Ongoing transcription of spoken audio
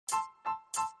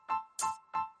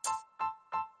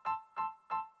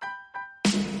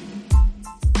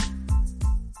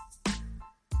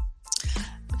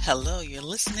Hello, you're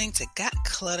listening to Got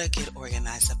Clutter, Get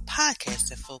Organized, a podcast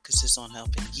that focuses on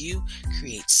helping you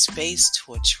create space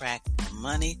to attract more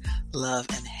money, love,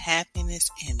 and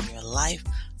happiness in your life.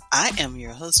 I am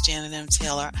your host, Janet M.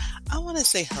 Taylor. I want to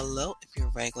say hello if you're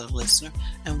a regular listener,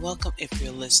 and welcome if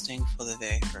you're listening for the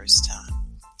very first time.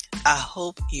 I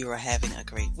hope you are having a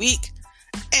great week.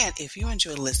 And if you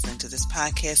enjoy listening to this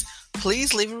podcast,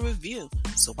 please leave a review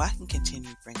so I can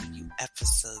continue bringing you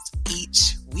episodes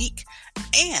each week.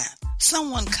 And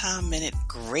someone commented,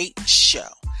 great show.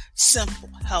 Simple,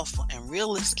 helpful, and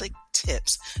realistic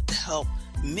tips to help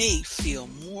me feel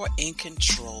more in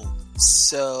control.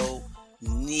 So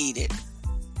needed.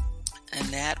 And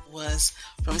that was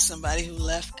from somebody who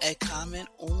left a comment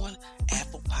on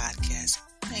Apple Podcasts.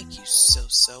 Thank you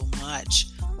so much.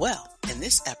 Well, in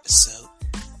this episode,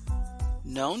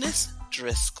 Nonnahs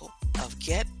Driskill of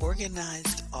Get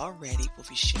Organized Already will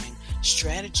be sharing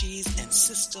strategies and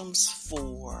systems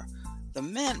for the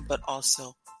men, but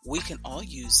also we can all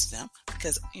use them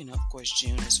because, of course,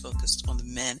 June is focused on the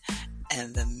men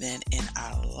and the men in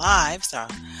our lives.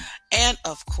 And,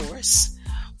 of course,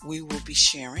 we will be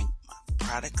sharing my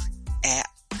product, app,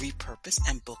 repurpose,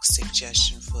 and book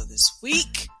suggestion for this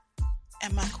week.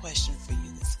 And my question for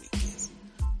you this week is,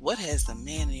 what has the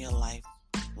man in your life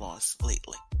lost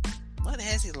lately? What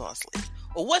has he lost lately?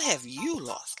 Or what have you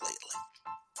lost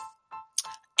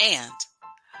lately? And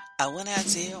I went out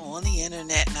there on the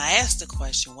internet and I asked the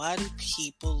question, why do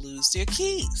people lose their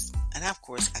keys? And of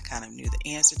course, I kind of knew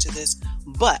the answer to this,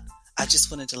 but I just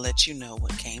wanted to let you know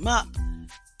what came up.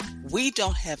 We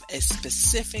don't have a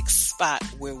specific spot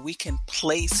where we can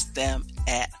place them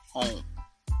at home.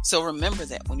 So remember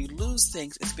that when you lose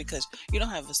things, it's because you don't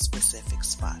have a specific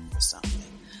spot for something.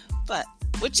 But,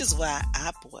 which is why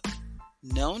I bought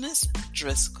Nonnahs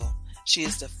Driskill. She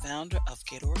is the founder of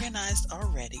Get Organized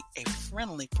Already, a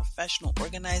friendly professional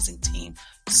organizing team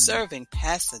serving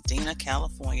Pasadena,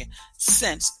 California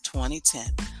since 2010.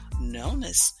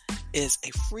 Nonnahs is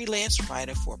a freelance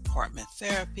writer for apartment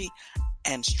therapy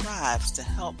and strives to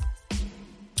help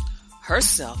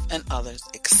herself and others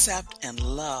accept and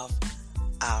love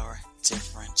our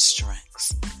different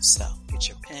strengths. So get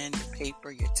your pen, your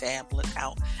paper, your tablet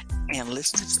out and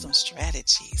listen to some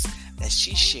strategies that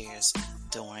she shares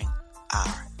during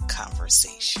our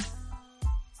conversation.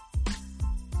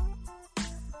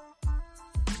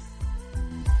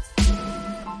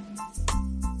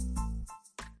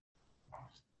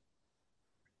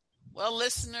 Well,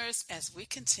 listeners, as we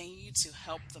continue to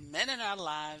help the men in our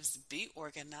lives be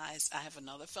organized, I have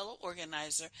another fellow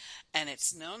organizer, and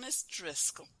it's Nonnahs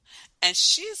Driskill. And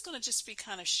she is going to just be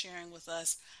kind of sharing with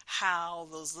us how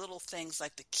those little things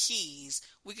like the keys,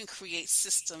 we can create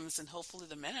systems, and hopefully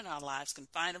the men in our lives can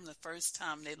find them the first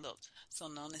time they look. So,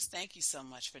 Nonnahs, thank you so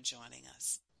much for joining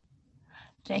us.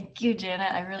 Thank you,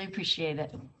 Janet. I really appreciate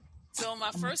it. So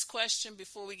my first question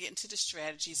before we get into the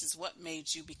strategies is, what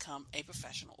made you become a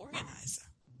professional organizer?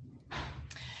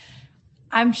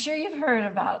 I'm sure you've heard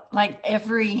about like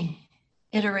every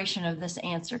iteration of this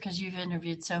answer because you've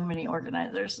interviewed so many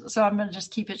organizers. So I'm going to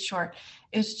just keep it short.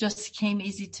 It just came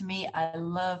easy to me. I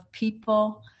love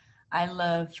people. I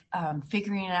love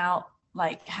figuring out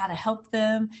like how to help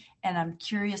them. And I'm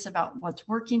curious about what's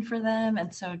working for them.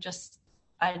 And so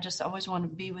I just always want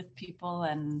to be with people.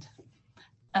 And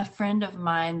a friend of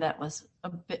mine that was a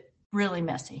bit really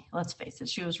messy, let's face it,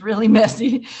 she was really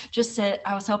messy, just said,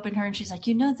 I was helping her and she's like,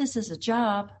 this is a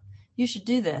job. You should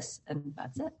do this. And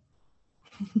that's it.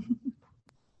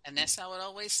 And that's how it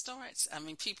always starts. I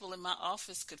mean, people in my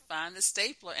office could find the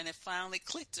stapler and it finally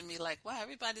clicked to me like, wow,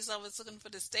 everybody's always looking for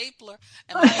the stapler.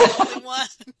 Am I the only one?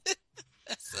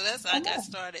 So that's how I got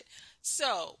started.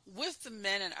 So with the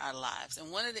men in our lives,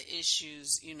 and one of the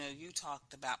issues, you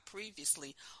talked about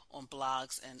previously on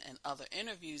blogs and other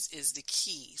interviews is the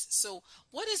keys. So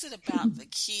what is it about the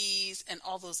keys and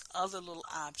all those other little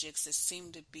objects that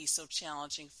seem to be so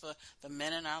challenging for the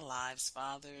men in our lives,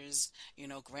 fathers,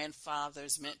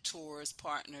 grandfathers, mentors,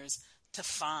 partners, to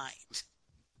find?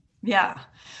 Yeah.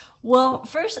 Well,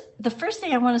 the first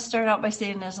thing I want to start out by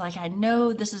saying is I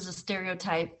know this is a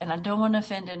stereotype and I don't want to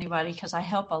offend anybody because I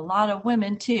help a lot of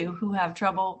women too who have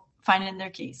trouble finding their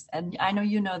keys. And I know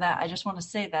you know that. I just want to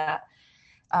say that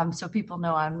so people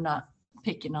know I'm not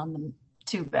picking on them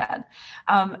too bad.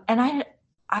 And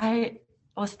I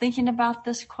was thinking about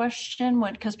this question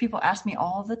because people ask me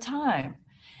all the time.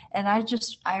 And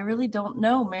I really don't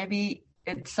know. Maybe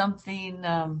it's something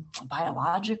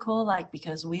biological, like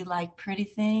because we like pretty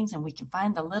things and we can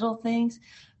find the little things.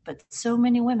 But so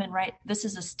many women, right? This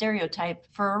is a stereotype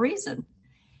for a reason.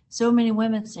 So many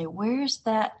women say, where's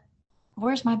that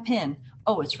Where's my pen?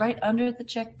 Oh, it's right under the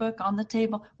checkbook on the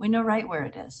table. We know right where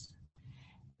it is.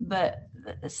 But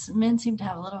men seem to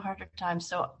have a little harder time.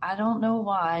 So I don't know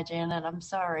why, Janet. I'm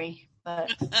sorry, but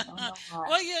I don't know why.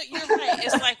 Well, you're right.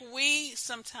 It's like we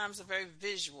sometimes are very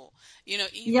visual.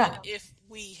 Even Yeah. if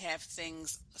we have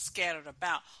things scattered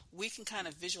about, we can kind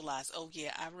of visualize, oh,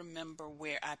 yeah, I remember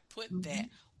where I put that.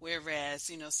 Hmm.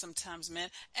 Whereas, sometimes men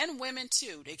and women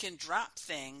too, they can drop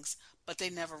things, but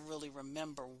they never really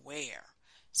remember where.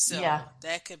 Yeah. So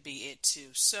that could be it too.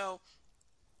 So,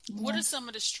 what Yeah. are some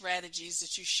of the strategies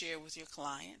that you share with your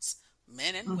clients,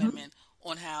 men and Hmm. women,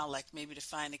 on how, like, maybe to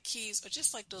find the keys or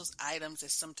just like those items that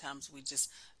sometimes we just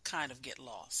kind of get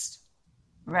lost?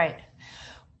 Right.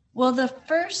 Well, the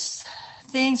first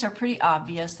things are pretty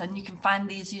obvious, and you can find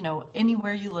these,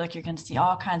 anywhere you look, you're going to see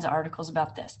all kinds of articles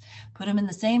about this. Put them in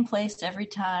the same place every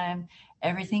time,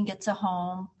 everything gets a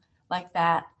home, like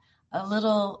that.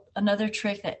 Another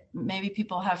trick that maybe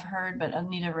people have heard, but I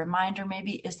need a reminder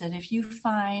maybe, is that if you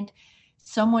find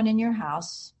someone in your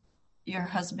house, your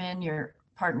husband, your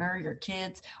partner, your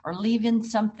kids, are leaving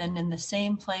something in the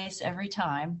same place every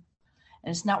time,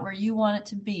 and it's not where you want it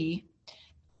to be,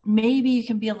 maybe you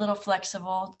can be a little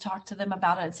flexible, talk to them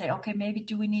about it and say, okay, maybe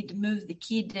do we need to move the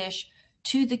key dish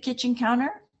to the kitchen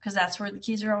counter? Because that's where the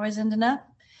keys are always ending up.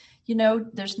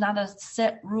 There's not a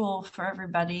set rule for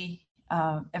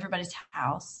everybody's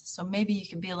house. So maybe you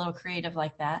can be a little creative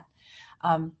like that.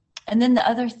 And then the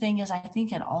other thing is, I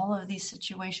think in all of these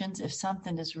situations, if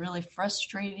something is really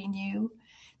frustrating you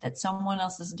that someone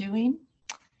else is doing,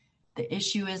 the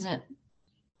issue isn't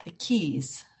the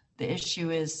keys. The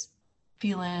issue is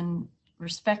feeling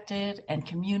respected and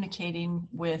communicating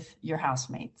with your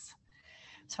housemates.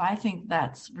 So I think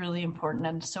that's really important.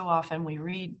 And so often we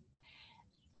read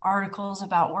articles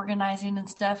about organizing and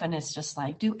stuff, and it's just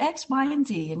like, do X, Y, and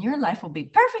Z, and your life will be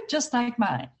perfect just like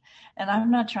mine. And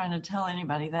I'm not trying to tell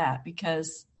anybody that,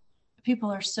 because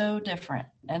people are so different.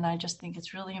 And I just think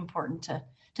it's really important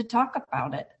to talk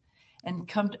about it and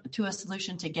come to a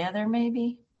solution together,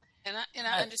 maybe. And I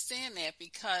But understand that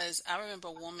because I remember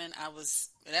a woman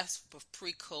that's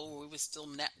pre-code where we were still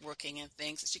networking and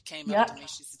things. And she came up to yeah, me.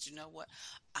 She said, "You know what?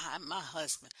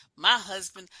 My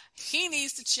husband, he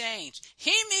needs to change.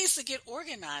 He needs to get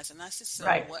organized." And I said, "So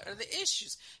right. what are the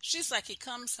issues?" She's like, "He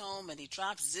comes home and he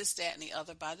drops this, that, and the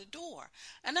other by the door."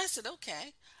 And I said,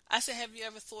 "Okay." I said, "Have you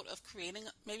ever thought of creating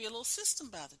maybe a little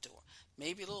system by the door?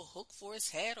 Maybe a little hook for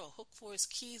his hat or a hook for his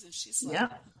keys?" And she's like,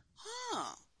 Yeah.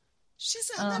 "Huh." She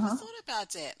said, "I never Uh-huh. thought about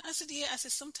that." I said, "Yeah." I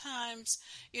said, "Sometimes,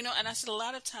 and I said, a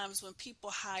lot of times when people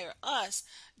hire us,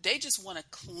 they just want to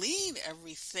clean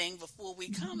everything before we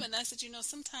come." Mhm. And I said,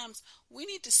 sometimes we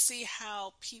need to see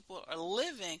how people are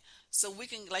living so we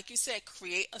can, like you said,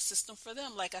 create a system for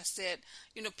them. Like I said,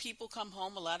 people come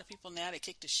home, a lot of people now, they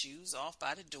kick the shoes off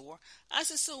by the door. I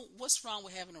said, "So what's wrong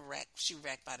with having a shoe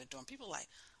rack by the door?" And people are like,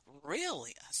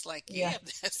 "Really?" I was like, Yeah. "Yeah,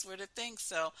 that's where the thing."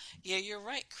 So, yeah, you're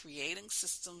right. Creating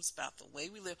systems about the way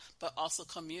we live, but also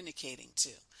communicating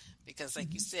too. Because,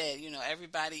 like you Mhm. said,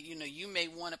 everybody, you may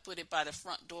want to put it by the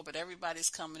front door, but everybody's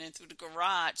coming in through the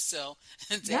garage, so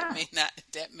that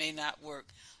Yeah. may not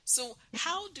work. So,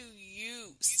 how do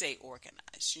you stay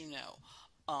organized?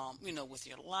 With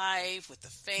your life, with the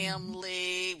Mhm.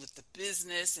 family, with the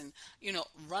business, and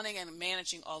running and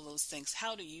managing all those things.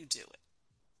 How do you do it?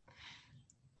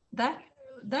 That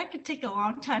that could take a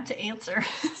long time to answer.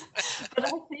 But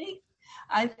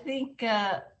I think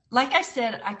like I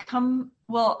said,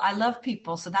 I love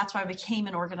people, so that's why I became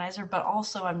an organizer, but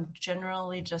also I'm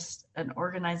generally just an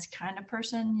organized kind of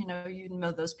person. You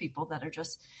know those people that are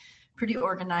just pretty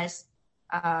organized.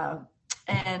 Uh,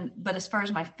 but as far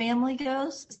as my family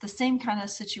goes, it's the same kind of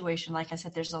situation. Like I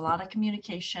said, there's a lot of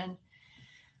communication.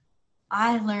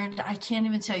 I learned, I can't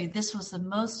even tell you, this was the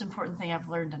most important thing I've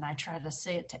learned, and I try to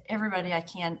say it to everybody I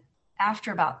can.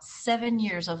 After about 7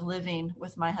 years of living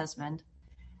with my husband,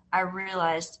 I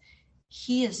realized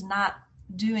he is not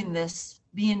doing this,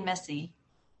 being messy,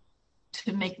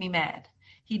 to make me mad.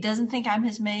 He doesn't think I'm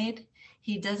his maid.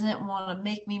 He doesn't want to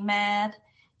make me mad.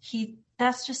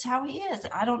 That's just how he is.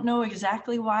 I don't know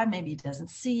exactly why. Maybe he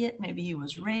doesn't see it. Maybe he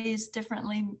was raised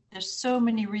differently. There's so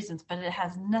many reasons, but it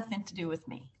has nothing to do with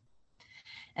me.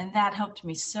 And that helped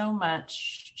me so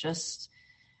much, just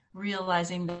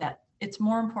realizing that it's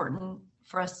more important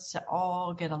for us to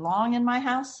all get along in my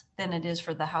house than it is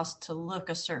for the house to look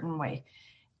a certain way.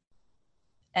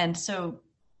 And so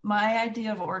my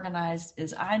idea of organized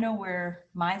is I know where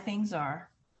my things are,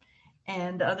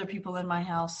 and the other people in my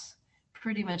house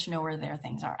pretty much know where their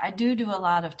things are. I do a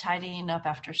lot of tidying up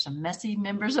after some messy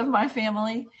members of my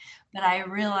family, but I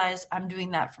realize I'm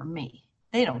doing that for me.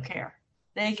 They don't care.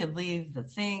 They could leave the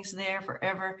things there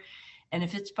forever. And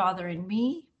if it's bothering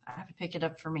me, I have to pick it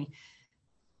up for me.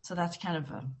 So that's kind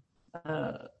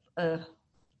of a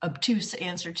obtuse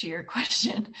answer to your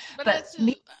question. But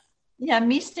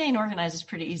me staying organized is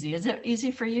pretty easy. Is it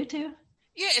easy for you too?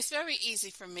 Yeah, it's very easy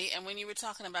for me. And when you were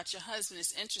talking about your husband,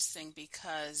 it's interesting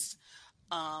because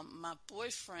my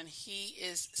boyfriend, he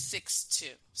is 6'2",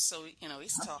 so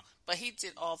he's tall, but he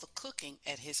did all the cooking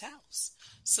at his house.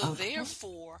 So Okay.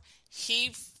 therefore,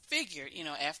 he figured,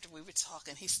 after we were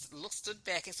talking, stood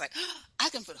back. He's like, "Oh, I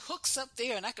can put hooks up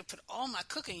there, and I can put all my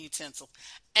cooking utensils."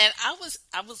 And I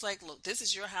was like, "Look, this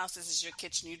is your house, this is your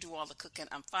kitchen. You do all the cooking.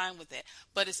 I'm fine with that."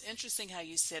 But it's interesting how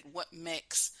you said what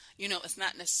makes, it's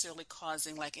not necessarily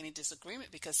causing like any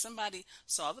disagreement because somebody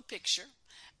saw the picture.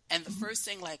 And the first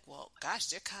thing, like, well, gosh,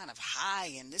 they're kind of high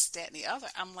and this, that, and the other.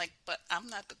 I'm like, but I'm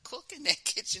not the cook in that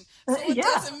kitchen, so it Yeah.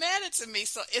 doesn't matter to me.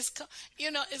 So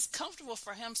it's comfortable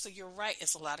for him. So you're right.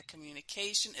 It's a lot of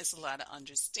communication. It's a lot of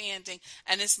understanding.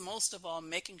 And it's most of all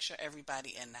making sure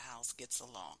everybody in the house gets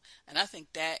along. And I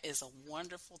think that is a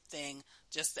wonderful thing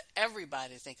just to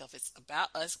everybody think of. It's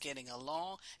about us getting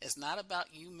along. It's not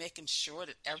about you making sure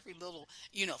that every little,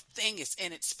 thing is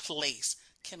in its place.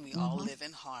 Can we all Mm-hmm. live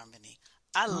in harmony?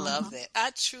 I Mm-hmm. love that.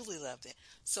 I truly love that.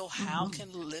 So how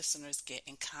Mm-hmm. can listeners get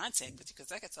in contact with you? Because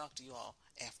I could talk to you all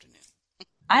afternoon.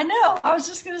 I know. I was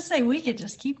just going to say we could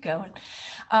just keep going.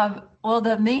 Well,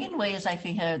 the main way is I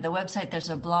think the website. There's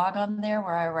a blog on there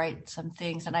where I write some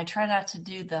things, and I try not to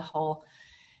do the whole,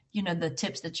 the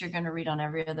tips that you're going to read on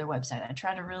every other website. I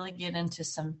try to really get into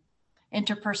some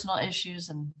interpersonal issues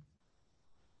and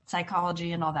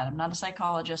psychology and all that. I'm not a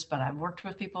psychologist, but I've worked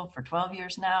with people for 12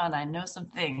 years now, and I know some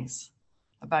things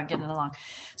about getting along.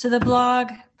 So the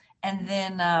blog, and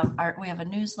then we have a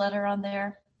newsletter on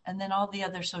there, and then all the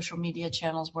other social media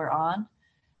channels we're on.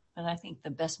 But I think the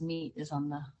best meat is on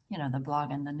the blog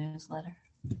and the newsletter.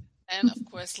 And of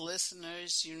course,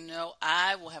 listeners,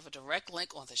 I will have a direct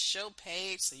link on the show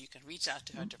page so you can reach out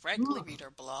to her directly, read her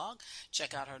blog,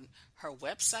 check out her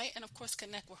website, and of course,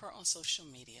 connect with her on social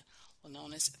media. Well,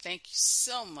 Nonnahs, thank you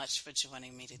so much for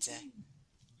joining me today.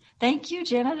 Thank you,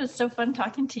 Janet. It's so fun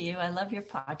talking to you. I love your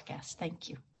podcast. Thank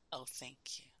you. Oh, thank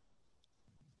you.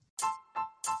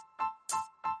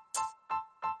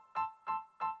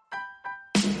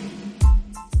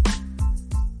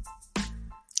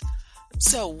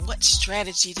 So, what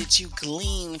strategy did you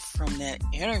glean from that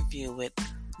interview with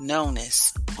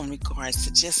Nonnahs in regards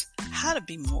to just how to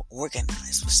be more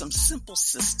organized with some simple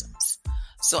systems?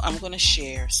 So, I'm going to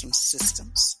share some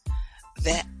systems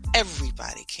that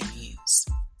everybody can use.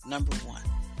 Number one,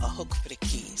 a hook for the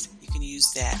keys. You can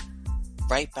use that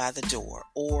right by the door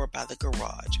or by the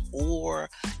garage, or,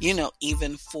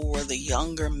 even for the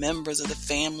younger members of the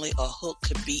family, a hook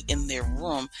could be in their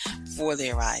room for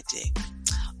their ID.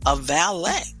 A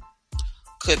valet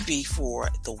could be for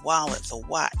the wallet, the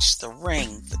watch, the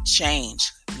ring, the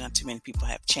change. Not too many people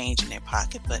have change in their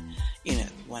pocket, but if you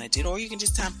want to do it, or you can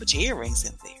just put your earrings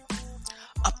in there.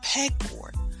 A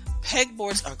pegboard.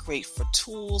 Pegboards are great for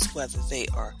tools, whether they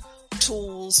are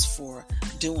tools for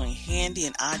doing handy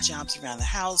and odd jobs around the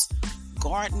house,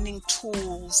 gardening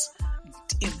tools,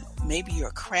 maybe you're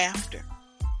a crafter.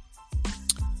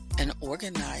 An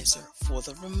organizer for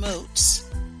the remotes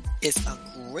is a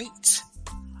great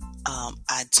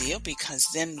idea because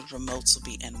then the remotes will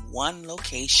be in one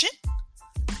location,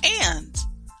 and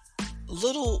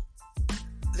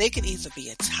they can either be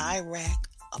a tie rack,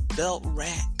 a belt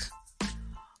rack,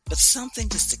 but something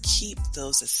just to keep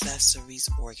those accessories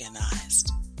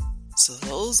organized. So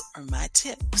those are my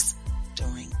tips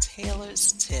during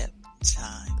Taylor's Tip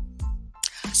Time.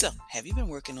 So, have you been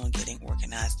working on getting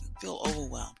organized and feel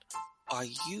overwhelmed? Are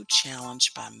you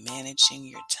challenged by managing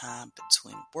your time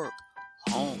between work,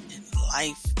 home, and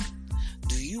life?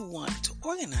 Do you want to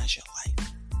organize your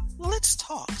life? Well, let's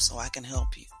talk so I can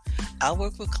help you. I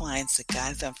work with clients to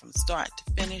guide them from start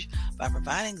to finish by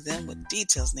providing them with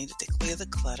details needed to clear the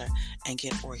clutter and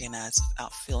get organized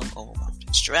without feeling overwhelmed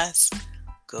and stressed.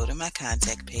 Go to my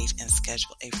contact page and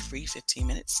schedule a free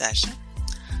 15-minute session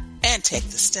and take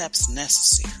the steps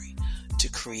necessary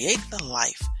to create the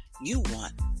life you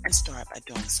want and start by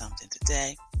doing something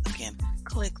today. Again,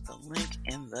 click the link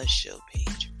in the show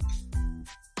page.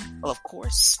 Well, of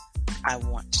course, I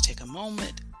want to take a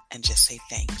moment and just say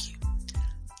thank you.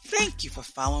 Thank you for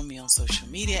following me on social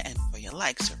media and for your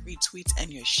likes, your retweets,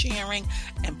 and your sharing.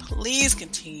 And please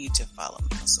continue to follow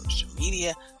me on social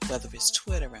media, whether it's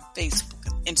Twitter and Facebook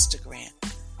and Instagram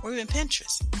or even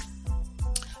Pinterest.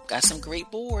 I've got some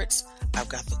great boards. I've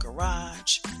got the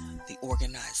garage, the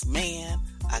organized man.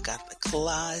 I got the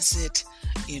closet.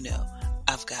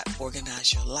 I've I've got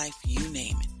Organize Your Life, you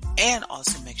name it. And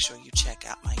also make sure you check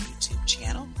out my YouTube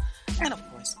channel and,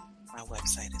 of course, my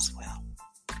website as well.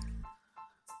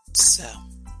 So,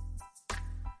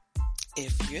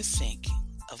 if you're thinking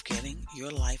of getting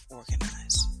your life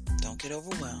organized, don't get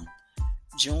overwhelmed.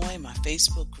 Join my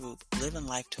Facebook group, Living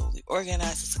Life Totally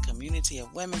Organized. It's a community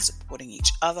of women supporting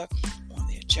each other on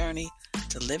their journey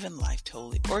to living life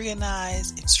totally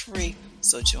organized. It's free,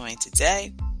 so join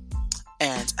today.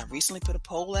 And I recently put a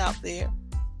poll out there.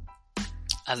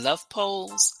 I love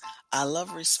polls. I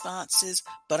love responses,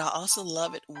 but I also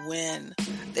love it when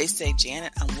they say,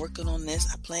 Janet, I'm working on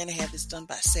this. I plan to have this done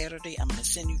by Saturday. I'm going to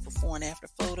send you before and after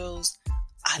photos.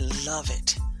 I love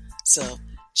it. So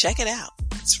check it out.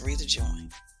 It's free to join.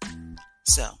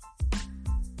 So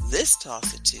this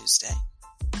Toss It Tuesday,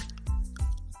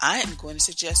 I am going to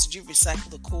suggest that you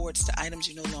recycle the cords to items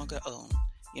you no longer own.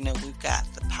 We've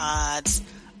got the pods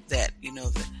that,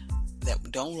 that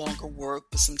no longer work,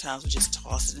 but sometimes we just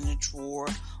toss it in a drawer.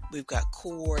 We've got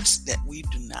cords that we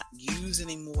do not use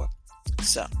anymore.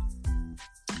 So,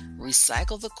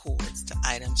 recycle the cords to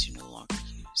items you no longer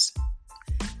use.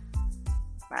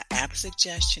 My app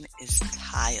suggestion is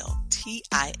Tile,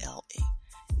 T-I-L-E.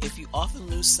 If you often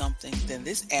lose something, then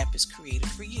this app is created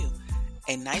for you.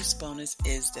 A nice bonus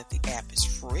is that the app is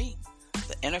free.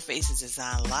 The interface is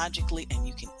designed logically and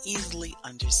you can easily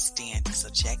understand it. So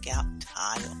check out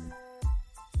Tile.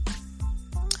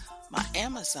 My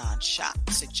Amazon shop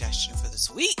suggestion for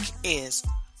this week is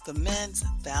the men's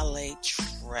valet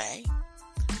tray.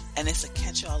 And it's a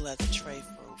catch-all leather tray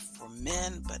for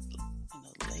men, but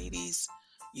ladies,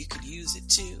 you could use it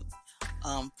too.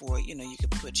 You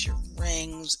could put your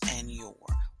rings and your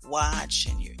watch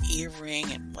and your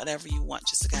earring and whatever you want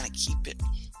just to kind of keep it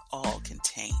all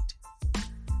contained.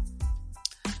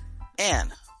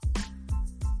 And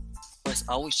let's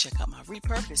always check out my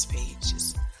repurpose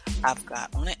pages. I've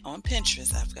got on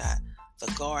Pinterest, I've got the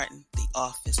garden, the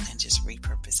office, and just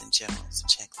repurpose in general. So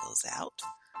check those out.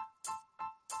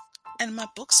 And my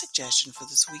book suggestion for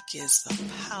this week is The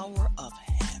Power of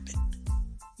Habit.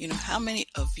 How many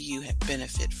of you have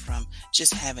benefit from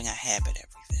just having a habit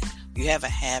every day? You have a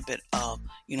habit of,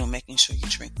 making sure you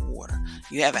drink water.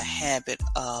 You have a habit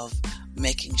of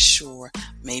making sure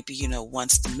maybe,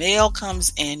 once the mail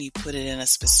comes in, you put it in a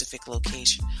specific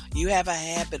location. You have a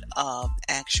habit of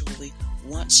actually,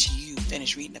 once you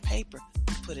finish reading the paper,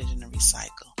 you put it in a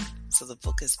recycle. So the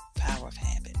book is Power of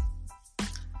Habit.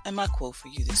 And my quote for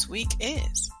you this week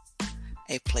is,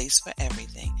 a place for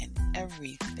everything and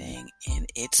everything in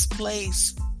its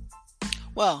place.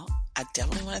 Well, I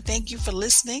definitely want to thank you for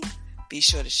listening. Be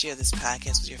sure to share this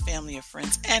podcast with your family or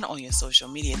friends and on your social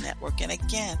media network. And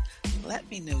again, let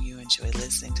me know you enjoy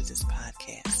listening to this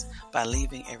podcast by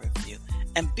leaving a review.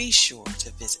 And be sure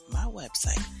to visit my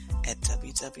website at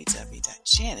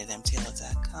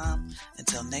www.janetmtaylor.com.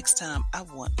 Until next time, I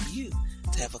want you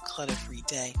to have a clutter-free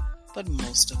day, but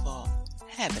most of all,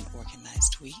 have an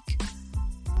organized week.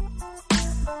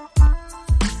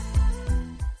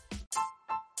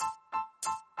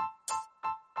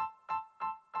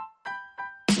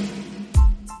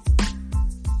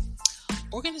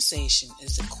 Organization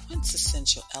is a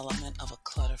quintessential element of a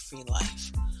clutter-free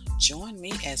life. Join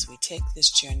me as we take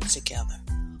this journey together.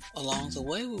 Along the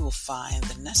way, we will find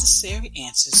the necessary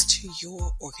answers to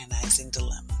your organizing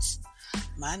dilemmas.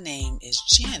 My name is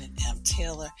Janet M.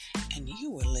 Taylor, and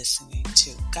you are listening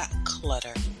to Got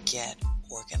Clutter, Get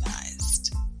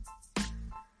Organized.